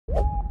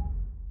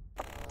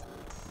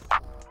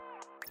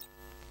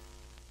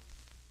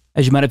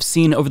As you might have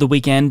seen over the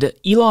weekend,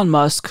 Elon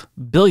Musk,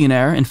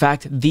 billionaire, in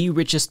fact, the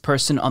richest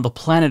person on the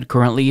planet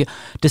currently,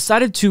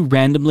 decided to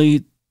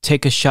randomly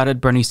take a shot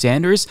at Bernie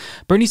Sanders.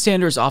 Bernie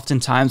Sanders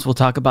oftentimes will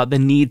talk about the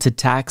need to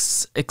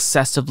tax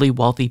excessively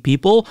wealthy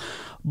people,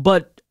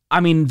 but I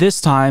mean, this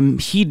time,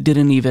 he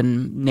didn't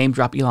even name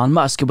drop Elon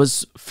Musk. It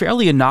was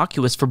fairly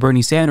innocuous for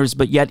Bernie Sanders,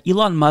 but yet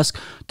Elon Musk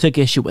took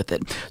issue with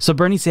it. So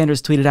Bernie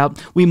Sanders tweeted out,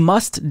 "We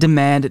must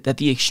demand that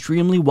the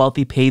extremely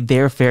wealthy pay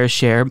their fair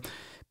share,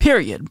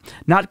 period."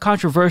 Not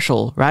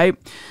controversial, right?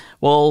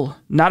 Well,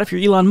 not if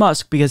you're Elon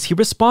Musk, because he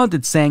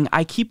responded saying,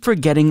 "I keep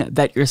forgetting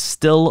that you're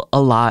still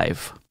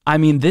alive." I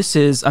mean, this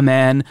is a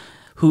man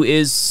who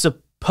is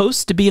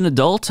supposed to be an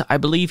adult. I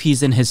believe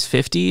he's in his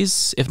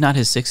 50s, if not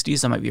his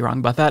 60s. I might be wrong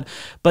about that.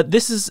 But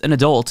this is an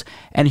adult,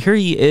 and here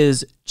he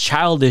is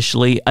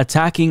childishly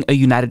attacking a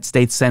United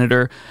States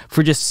senator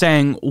for just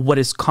saying what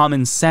is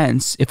common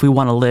sense if we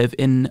want to live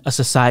in a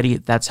society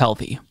that's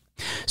healthy.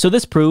 So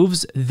this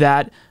proves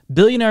that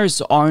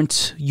billionaires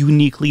aren't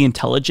uniquely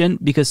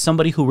intelligent, because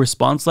somebody who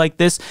responds like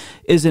this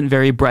isn't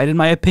very bright in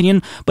my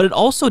opinion, but it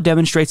also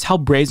demonstrates how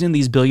brazen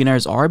these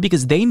billionaires are,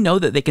 because they know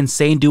that they can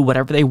say and do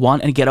whatever they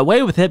want and get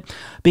away with it,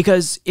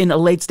 because in a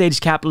late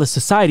stage capitalist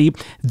society,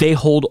 they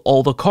hold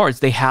all the cards.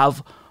 They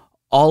have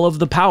all of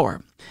the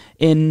power.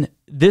 In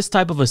this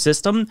type of a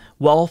system,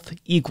 wealth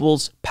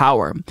equals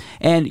power.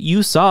 And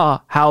you saw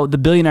how the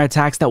billionaire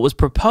tax that was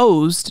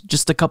proposed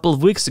just a couple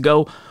of weeks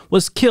ago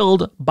was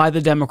killed by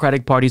the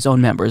Democratic Party's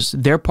own members.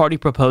 Their party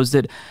proposed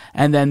it,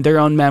 and then their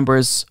own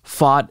members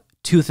fought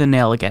tooth and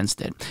nail against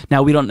it.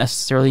 Now, we don't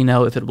necessarily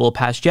know if it will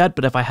pass yet,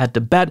 but if I had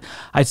to bet,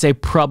 I'd say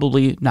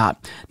probably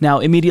not. Now,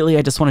 immediately,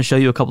 I just want to show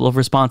you a couple of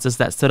responses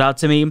that stood out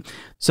to me.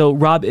 So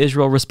Rob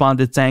Israel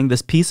responded saying,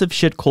 "This piece of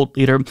shit cult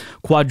leader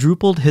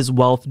quadrupled his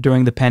wealth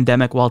during the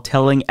pandemic while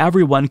telling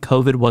everyone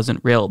COVID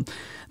wasn't real."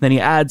 Then he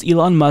adds,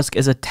 "Elon Musk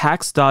is a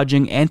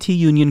tax-dodging,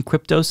 anti-union,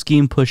 crypto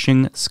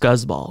scheme-pushing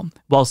scuzzball."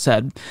 Well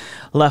said.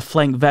 Left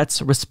Flank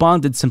Vets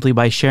responded simply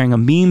by sharing a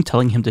meme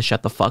telling him to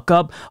shut the fuck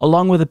up,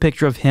 along with a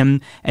picture of him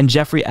and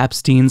Jeffrey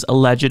Epstein's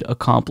alleged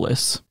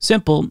accomplice.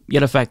 Simple,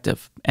 yet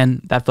effective.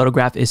 And that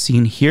photograph is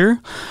seen here.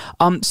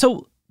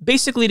 So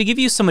basically, to give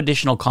you some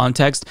additional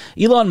context,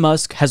 Elon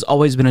Musk has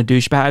always been a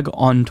douchebag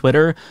on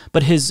Twitter,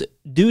 but his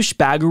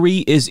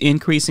douchebaggery is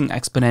increasing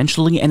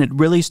exponentially, and it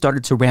really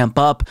started to ramp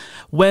up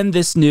when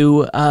this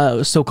new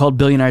so-called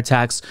billionaire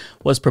tax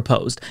was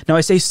proposed. Now,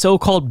 I say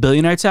so-called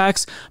billionaire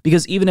tax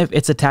because even if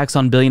it's a tax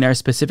on billionaires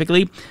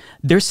specifically,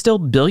 they're still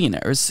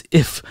billionaires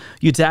if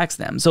you tax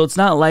them. So it's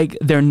not like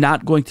they're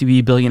not going to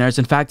be billionaires.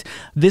 In fact,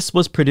 this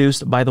was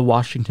produced by the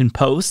Washington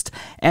Post,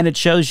 and it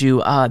shows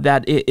you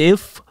that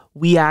if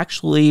we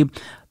actually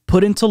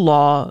put into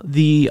law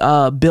the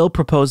bill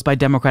proposed by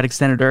Democratic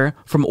Senator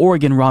from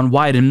Oregon, Ron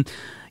Wyden,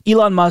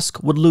 Elon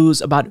Musk would lose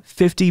about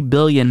 $50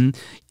 billion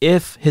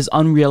if his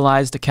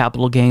unrealized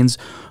capital gains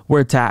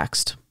were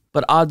taxed.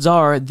 But odds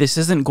are this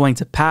isn't going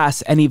to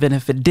pass, and even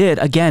if it did,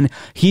 again,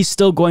 he's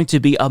still going to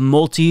be a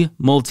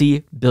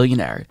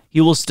multi-billionaire.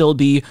 He will still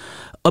be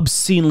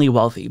obscenely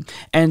wealthy.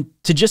 And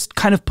to just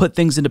kind of put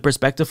things into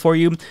perspective for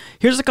you,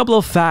 here's a couple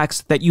of facts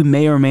that you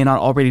may or may not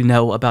already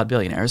know about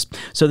billionaires.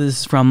 So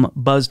this is from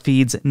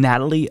BuzzFeed's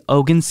Natalie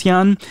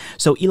Ogensian.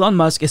 So Elon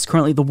Musk is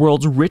currently the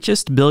world's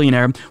richest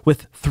billionaire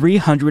with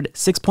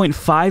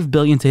 $306.5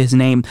 billion to his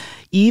name.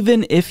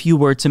 Even if you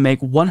were to make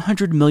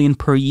 $100 million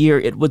per year,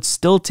 it would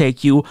still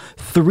take you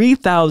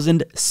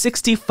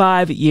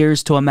 3,065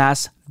 years to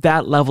amass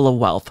that level of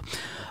wealth.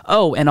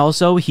 Oh, and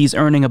also he's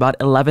earning about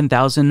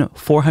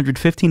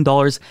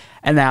 $11,415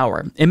 an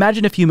hour.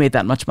 Imagine if you made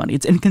that much money.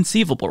 It's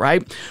inconceivable,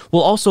 right?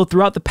 Well, also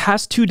throughout the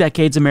past 2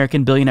 decades,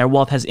 American billionaire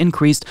wealth has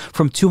increased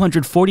from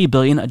 $240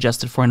 billion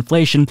adjusted for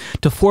inflation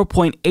to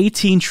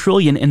 $4.18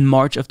 trillion in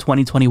March of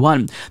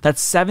 2021. That's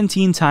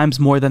 17 times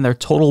more than their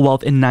total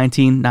wealth in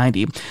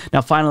 1990.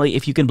 Now, finally,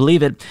 if you can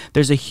believe it,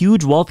 there's a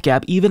huge wealth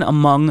gap even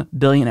among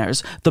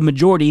billionaires. The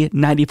majority,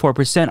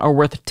 94%, are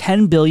worth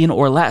 $10 billion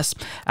or less.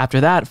 After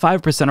that,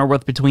 5% are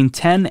worth between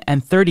 $10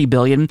 and $30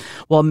 billion,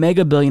 while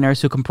mega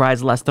billionaires, who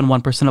comprise less than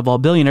 1% of all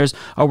billionaires,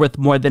 are worth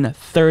more than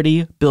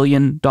 $30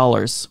 billion.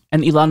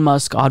 And Elon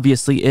Musk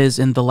obviously is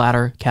in the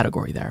latter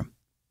category there.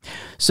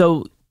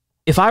 So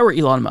if I were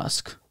Elon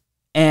Musk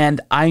and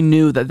I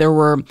knew that there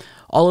were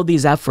all of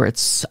these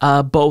efforts,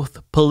 both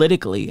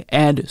politically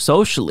and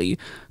socially,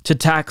 to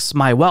tax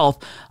my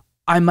wealth,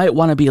 I might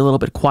want to be a little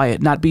bit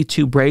quiet, not be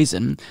too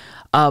brazen.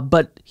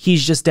 But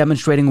he's just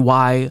demonstrating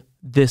why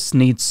this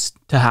needs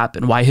to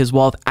happen, why his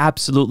wealth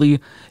absolutely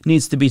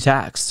needs to be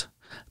taxed.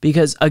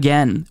 Because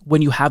again,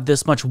 when you have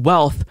this much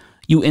wealth,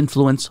 you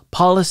influence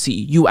policy.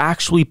 You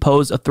actually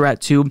pose a threat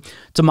to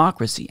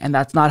democracy, and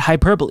that's not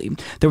hyperbole.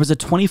 There was a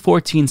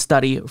 2014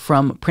 study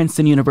from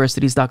Princeton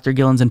University's Dr.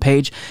 Gillens and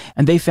Page,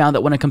 and they found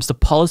that when it comes to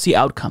policy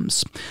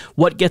outcomes,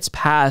 what gets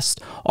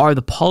passed are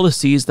the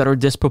policies that are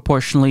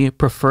disproportionately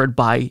preferred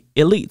by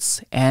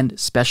elites and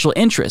special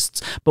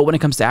interests. But when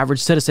it comes to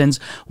average citizens,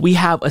 we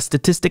have a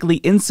statistically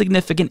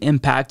insignificant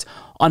impact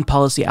on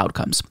policy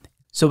outcomes.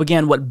 So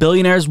again, what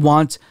billionaires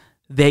want,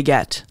 they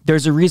get.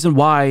 There's a reason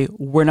why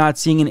we're not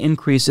seeing an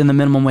increase in the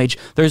minimum wage.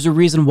 There's a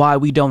reason why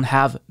we don't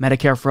have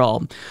Medicare for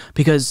all.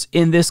 Because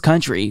in this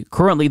country,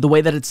 currently, the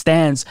way that it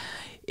stands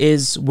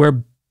is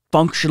we're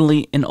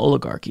functionally an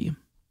oligarchy.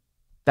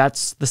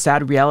 That's the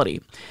sad reality.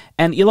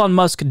 And Elon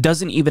Musk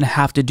doesn't even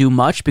have to do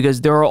much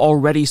because there are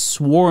already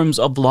swarms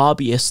of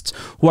lobbyists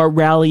who are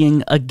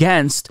rallying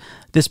against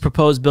this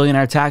proposed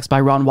billionaire tax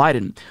by Ron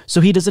Wyden. So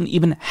he doesn't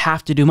even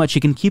have to do much. He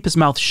can keep his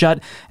mouth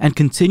shut and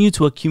continue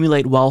to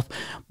accumulate wealth,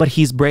 but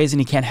he's brazen.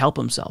 He can't help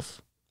himself.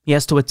 He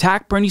has to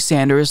attack Bernie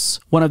Sanders,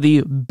 one of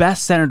the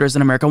best senators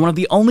in America, one of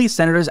the only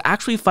senators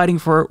actually fighting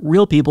for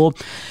real people,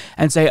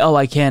 and say, oh,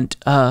 I can't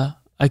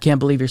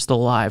believe you're still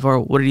alive. Or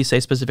what did he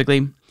say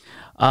specifically?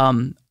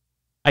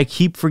 I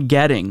keep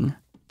forgetting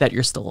that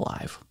you're still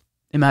alive.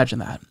 Imagine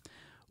that.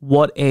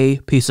 What a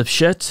piece of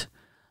shit.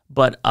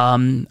 But,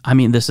 I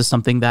mean, this is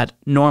something that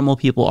normal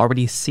people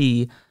already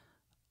see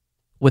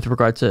with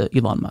regard to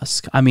Elon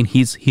Musk. I mean,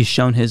 he's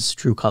shown his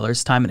true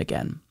colors time and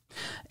again.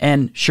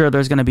 And sure,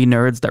 there's going to be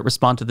nerds that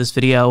respond to this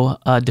video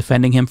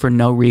defending him for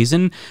no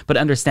reason. But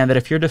understand that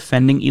if you're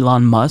defending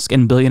Elon Musk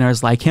and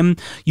billionaires like him,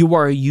 you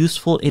are a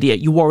useful idiot.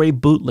 You are a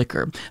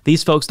bootlicker.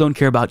 These folks don't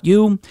care about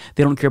you.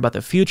 They don't care about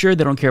the future.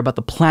 They don't care about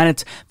the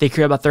planet. They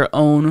care about their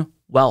own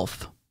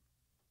wealth.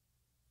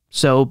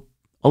 So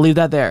I'll leave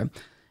that there.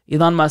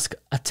 Elon Musk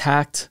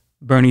attacked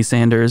Bernie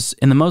Sanders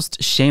in the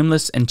most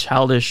shameless and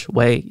childish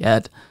way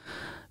yet.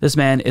 This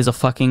man is a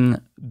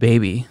fucking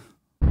baby.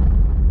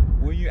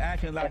 When you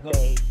acting like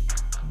a